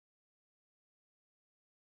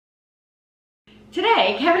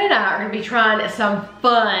Today, Kevin and I are going to be trying some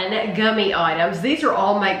fun gummy items. These are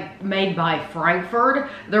all made by Frankford.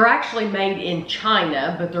 They're actually made in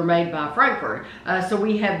China, but they're made by Frankford. So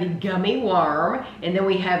we have the gummy worm, and then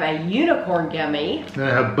we have a unicorn gummy. Then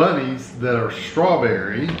I have bunnies that are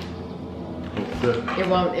strawberry. It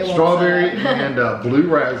won't strawberry and blue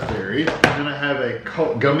raspberry. And then I have a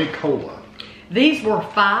Gummy Cola. These were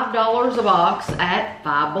 $5 a box at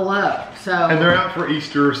Five Below. So and they're out for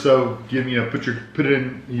Easter, so put it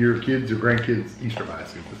in your kids or grandkids' Easter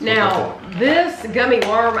basket. Now this gummy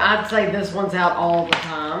worm, I'd say this one's out all the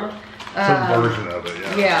time. Some version of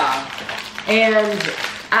it, yeah. Yeah, and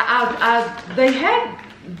they had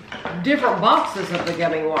different boxes of the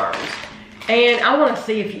gummy worms, and I want to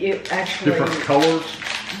see if you actually different colors.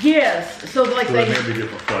 Yes, so like so they may be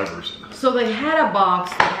different flavors. So they had a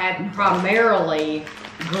box that had primarily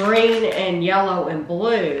green and yellow and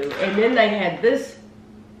blue, and then they had this.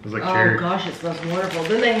 It was like cherry. Oh gosh, it smells wonderful.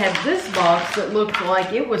 Then they had this box that looked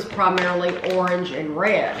like it was primarily orange and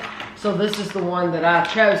red. So this is the one that I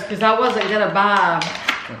chose because I wasn't gonna buy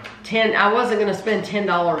I wasn't gonna spend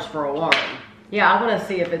 $10 for a worm. Yeah, I want to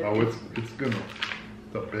see if it. Oh, it's gonna.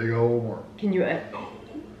 It's a big old worm. Can you?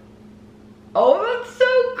 Oh, that's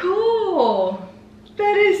so cool.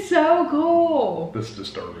 That is so cool. This is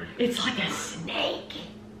disturbing. It's like a snake.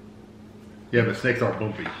 Yeah, but snakes aren't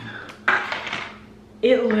bumpy.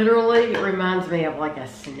 It literally reminds me of like a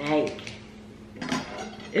snake.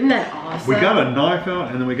 Isn't that awesome? We got a knife out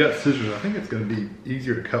and then we got scissors. I think it's going to be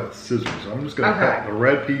easier to cut with scissors. So I'm just going to cut the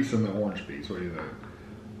red piece and the orange piece. What do you think?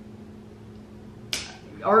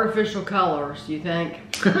 Artificial colors, you think?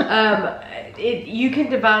 You can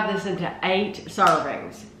divide this into 8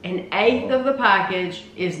 servings. An eighth of the package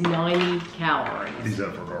is 90 calories. He's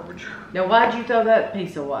up for garbage. Now, why'd you throw that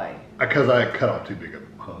piece away? Because I cut off too big a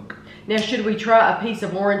hunk. Now, should we try a piece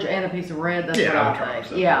of orange and a piece of red? That's what I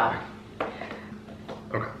think. Yeah.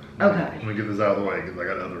 Okay. Okay. Let me get this out of the way because I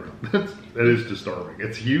got other. That is disturbing.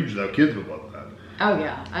 It's huge though. Kids would love that. Oh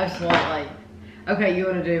yeah, absolutely. Okay, you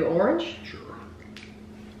want to do orange? Sure.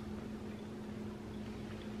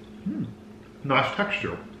 Nice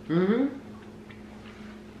texture. Mm-hmm.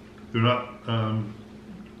 They're not.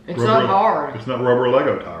 It's not hard. It's not rubber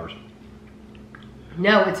Lego tires.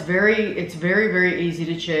 No, it's very, very easy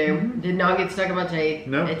to chew. Mm-hmm. Did not get stuck in my teeth.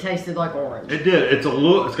 No. It tasted like orange. It did. It's got a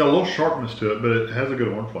little sharpness to it, but it has a good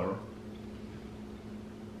orange flavor.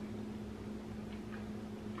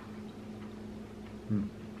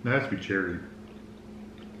 That has to be cherry.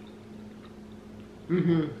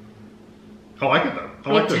 Mm-hmm. I like it though.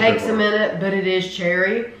 It takes a minute, but it is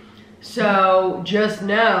cherry. So just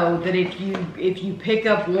know that if you pick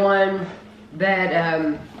up one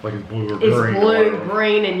that like it's blue or is green, blue,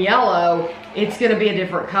 green, and yellow, it's going to be a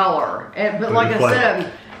different color. But like I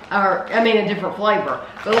said, a different flavor.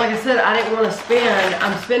 But like I said, I didn't want to spend.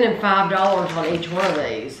 I'm spending $5 on each one of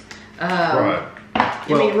these. Right. I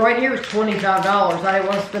mean, right here is $25. I didn't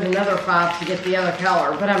want to spend another $5 to get the other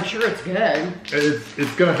color, but I'm sure it's good.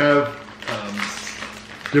 It's going to have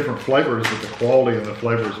different flavors, but the quality and the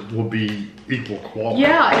flavors will be equal quality.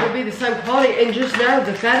 Yeah, it'll be the same quality, and just know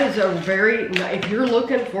that is a very. If you're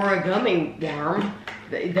looking for a gummy worm,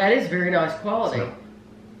 that is very nice quality.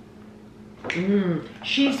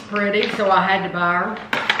 She's pretty, so I had to buy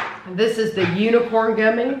her. This is the unicorn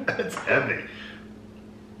gummy. It's heavy.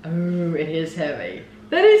 Oh, it is heavy.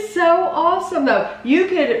 That is so awesome, though. You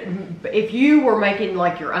could, if you were making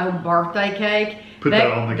like your own birthday cake, put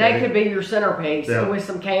that on the cake. That could be your centerpiece with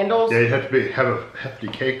some candles. Yeah, you have to have a hefty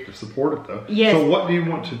cake to support it, though. Yes. So what do you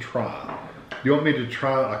want to try? Do you want me to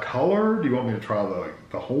try a color? Do you want me to try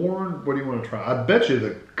the horn? What do you want to try? I bet you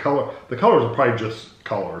the colors are probably just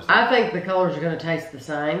colors. I think the colors are going to taste the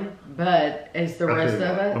same, but as the rest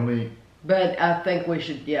of it. But I think we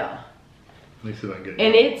should, yeah. Let me see if I can get it.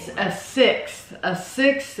 And it's a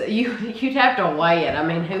sixth. You'd have to weigh it. I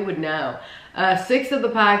mean, who would know? A sixth of the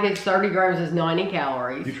package, 30 grams is 90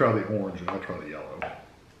 calories. You try the orange and I'll try the yellow.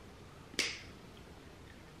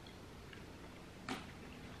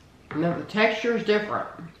 No, the texture is different.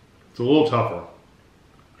 It's a little tougher.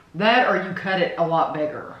 That or you cut it a lot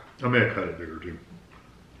bigger. I may have cut it bigger too.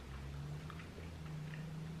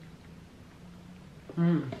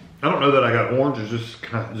 I don't know that I got orange. It's just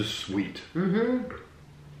kind of just sweet.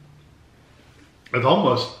 It's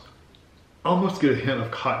almost get a hint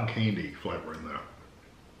of cotton candy flavor in there.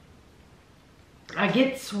 I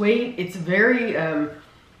get sweet. It's very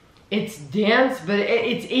it's dense, but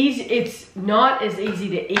it's easy. It's not as easy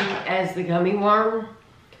to eat as the gummy worm.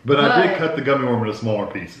 But I did cut the gummy worm into smaller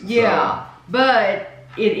pieces. Yeah, so. but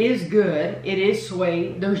It is good. It is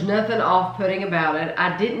sweet. There's nothing off-putting about it.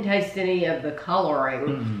 I didn't taste any of the coloring.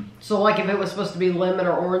 Mm-hmm. So like if it was supposed to be lemon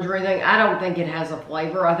or orange or anything, I don't think it has a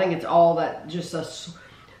flavor. I think it's all that just a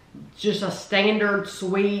standard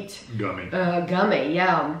sweet gummy. Gummy,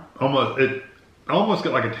 yeah. I almost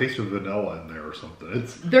get like a taste of vanilla in there or something.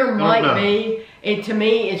 There might be. To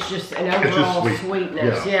me, it's just an overall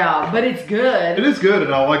sweetness. Yeah, but it's good. It is good,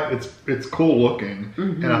 and I like it's cool looking,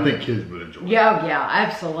 and I think kids would enjoy it. Yeah,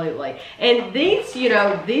 absolutely. And these,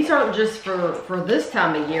 these aren't just for this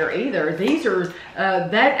time of year either. These are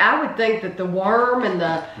that I would think that the worm and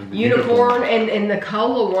the unicorn and the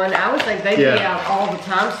cola one, I would think they'd be out all the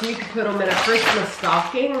time, so you could put them in a Christmas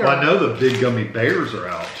stocking. Well, I know the big gummy bears are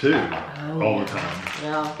out too, all the time.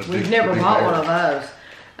 Yeah, we've never bought one of those.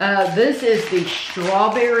 This is the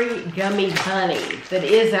Strawberry Gummy Bunny that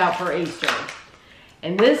is out for Easter.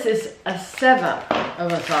 And this is a 1/7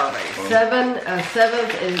 of a serving. A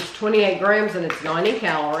seventh is 28 grams and it's 90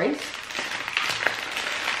 calories.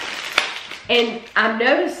 And I'm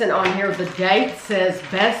noticing on here the date says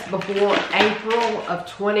best before April of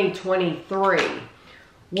 2023.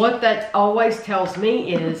 What that always tells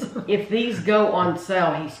me is if these go on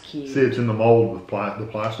sale, he's cute. See, it's in the mold with the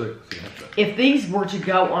plastic. If these were to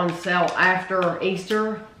go on sale after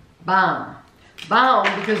Easter, buy them. Buy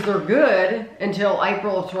them because they're good until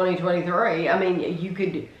April of 2023. I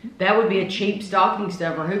mean, that would be a cheap stocking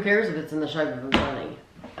stuffer. Who cares if it's in the shape of a bunny?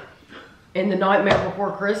 In the Nightmare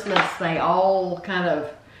Before Christmas, they all kind of...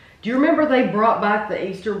 Do you remember they brought back the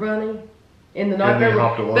Easter bunny? In the Nightmare,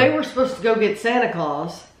 they were supposed to go get Santa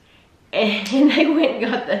Claus, and they went and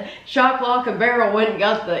got the shock, lock, and barrel. Went and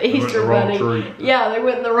got the Easter bunny. Yeah, they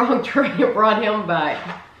went in the wrong tree and brought him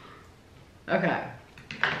back. Okay.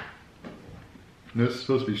 This is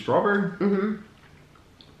supposed to be strawberry. Mm-hmm.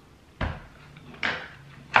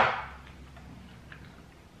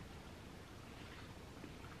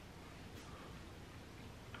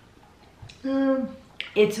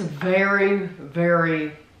 It's very,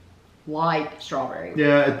 very light strawberry.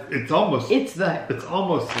 Yeah, it's almost. It's there. It's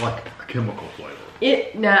almost like a chemical flavor.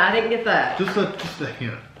 No, I didn't get that. Just a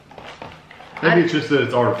hint. Maybe it's just that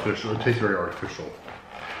it's artificial. It tastes very artificial.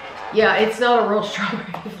 Yeah, it's not a real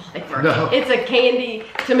strawberry flavor. No. It's a candy.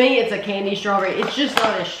 To me, it's a candy strawberry. It's just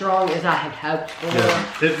not as strong as I had hoped for. Yeah,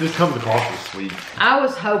 it just comes across as sweet. I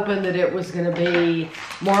was hoping that it was going to be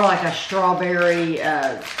more like a strawberry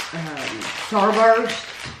Starburst,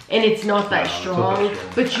 and it's not that strong.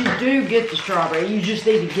 But you do get the strawberry. You just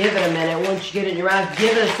need to give it a minute. Once you get it in your mouth,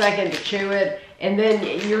 give it a second to chew it, and then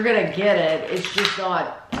you're going to get it. It's just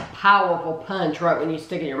not a powerful punch right when you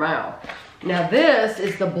stick it in your mouth. Now this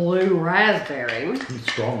is the blue raspberry.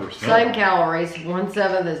 It's stronger smell. Same calories.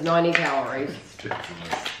 1/7 is 90 calories.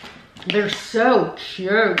 They're so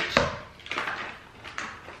cute.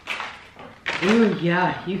 Ooh,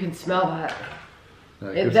 yeah, you can smell that.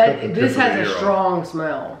 This has a strong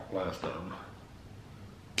smell. Last time.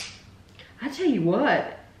 I tell you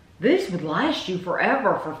what, this would last you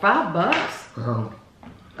forever for $5.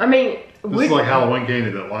 I mean, this is like Halloween candy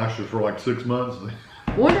that lasts you for like 6 months.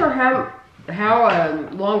 Wonder how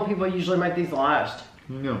long people usually make these last.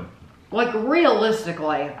 Yeah. Like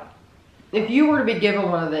realistically, if you were to be given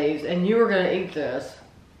one of these and you were going to eat this,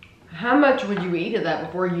 how much would you eat of that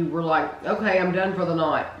before you were like, okay, I'm done for the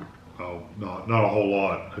night? Oh, not a whole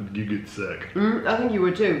lot. You get sick. I think you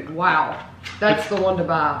would too. Wow. That's the one to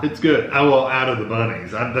buy. It's good. Well, out of the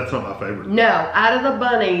bunnies. That's not my favorite. No, out of the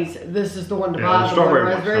bunnies, this is the one to buy. The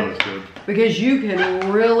strawberry one's not as good. Because you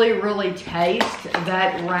can really, really taste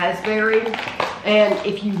that raspberry. And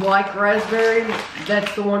if you like raspberry,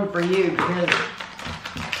 that's the one for you. Because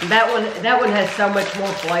that one has so much more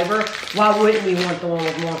flavor. Why wouldn't you want the one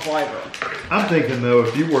with more flavor? I'm thinking though,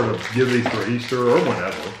 if you were to give these for Easter or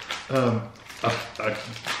whatever, a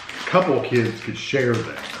couple of kids could share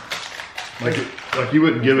them. Like you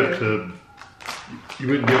wouldn't give it to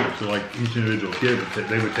like each individual kid.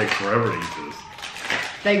 They would take forever to eat this.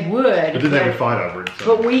 They would. But then they would fight over it.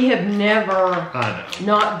 So. But we have never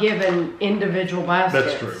not given individual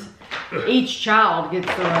baskets. That's true. Each child gets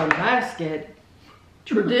their own basket.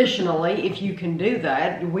 Traditionally, if you can do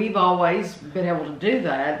that, we've always been able to do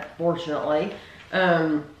that, fortunately.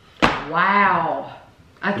 Wow.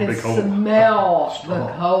 I can smell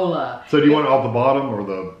the cola. So do you want it off the bottom or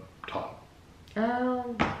the top?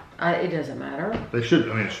 It doesn't matter. It should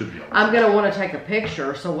be on. I'm going to want to take a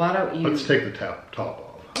picture, so why don't you... Let's take the top off.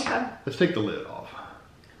 Okay. Let's take the lid off.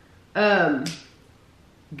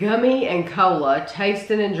 Gummy and Cola, taste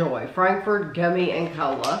and enjoy. Frankford Gummy and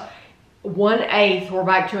Cola. 1/8, we're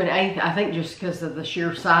back to an 1/8, I think just because of the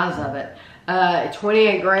sheer size of it.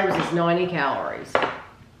 28 grams is 90 calories.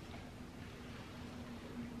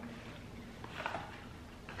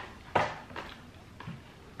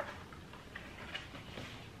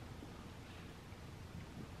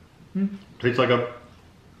 Tastes like a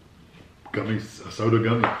soda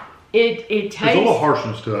gummy. It tastes. There's a little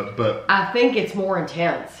harshness to it, but I think it's more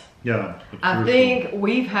intense. yeah. I think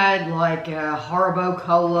we've had like Haribo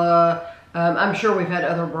Cola. I'm sure we've had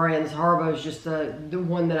other brands. Haribo is just the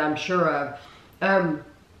one that I'm sure of.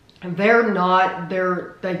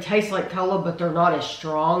 They taste like cola, but they're not as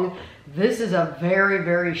strong. This is a very,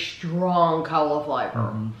 very strong cola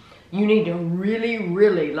flavor. You need to really,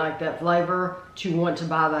 really like that flavor to want to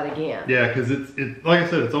buy that again. Yeah, because it's like I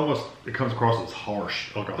said, it comes across as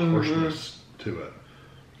harsh, like a harshness to it.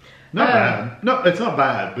 Not bad. No, it's not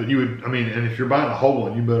bad, but and if you're buying a whole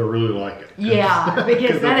one, you better really like it. Yeah,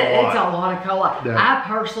 because it's a lot of cola. Yeah. I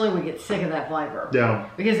personally would get sick of that flavor. Yeah.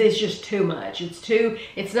 Because it's just too much.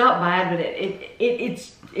 It's not bad, but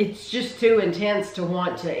it's just too intense to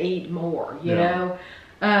want to eat more, you know?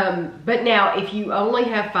 But now, if you only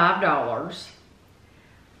have $5,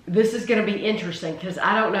 this is going to be interesting because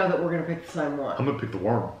I don't know that we're going to pick the same one. I'm going to pick the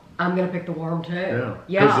worm. I'm going to pick the worm too. Yeah.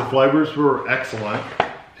 Yeah. Because the flavors were excellent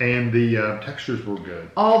and the textures were good.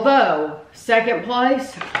 Although, second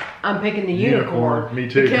place, I'm picking the unicorn. Me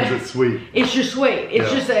too, because it's sweet. It's just sweet.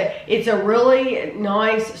 It's a really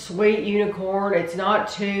nice, sweet unicorn. It's not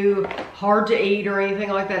too hard to eat or anything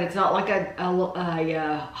like that. It's not like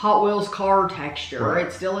a Hot Wheels car texture. Right.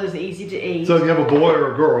 It still is easy to eat. So if you have a boy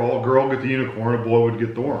or a girl would get the unicorn, a boy would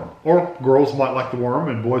get the worm. Or girls might like the worm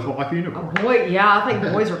and boys won't like the unicorn. I think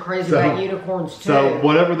boys are crazy about unicorns too. So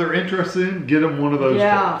whatever they're interested in, get them one of those.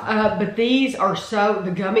 Yeah, but these are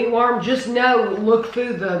the gummy worm, just look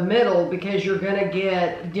through the middle because you're going to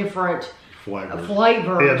get different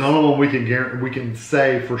flavors. Yeah, none of them we can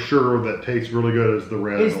say for sure that tastes really good is the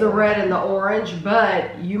red. Is the red and the orange,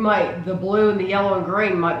 but the blue and the yellow and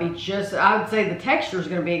green might be I would say the texture is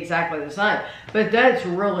going to be exactly the same, but that's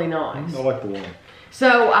really nice. I like the one.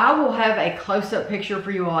 So I will have a close-up picture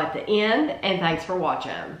for you all at the end, and thanks for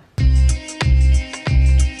watching.